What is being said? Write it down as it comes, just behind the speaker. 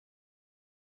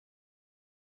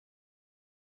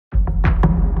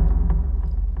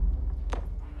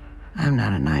I'm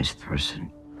not a nice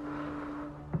person.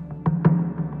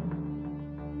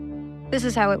 This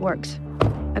is how it works.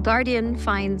 A guardian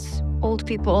finds old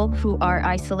people who are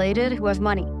isolated, who have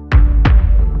money.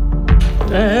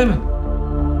 Dad,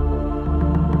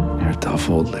 You're a tough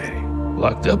old lady.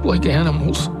 locked up like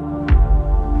animals.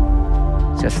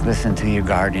 Just listen to your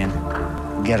guardian.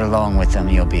 Get along with them,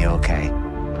 you'll be okay.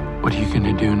 What are you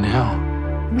gonna do now?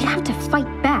 We have to fight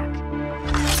back.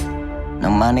 No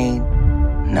money,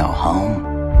 no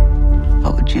home.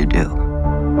 What would you do?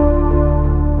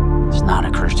 It's not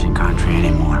a Christian country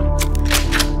anymore.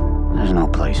 There's no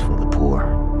place for the poor,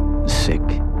 the sick,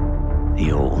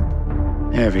 the old.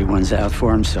 Everyone's out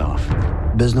for himself.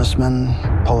 Businessmen,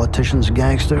 politicians,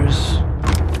 gangsters.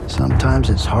 Sometimes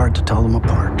it's hard to tell them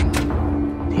apart.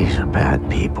 These are bad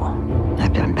people.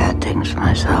 I've done bad things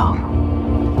myself.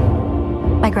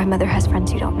 My grandmother has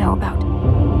friends you don't know about.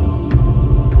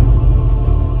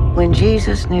 When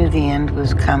Jesus knew the end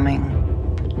was coming,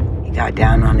 he got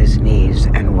down on his knees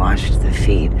and washed the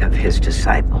feet of his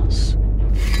disciples.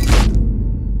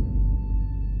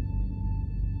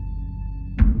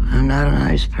 I'm not a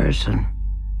nice person,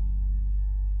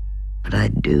 but I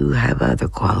do have other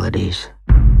qualities.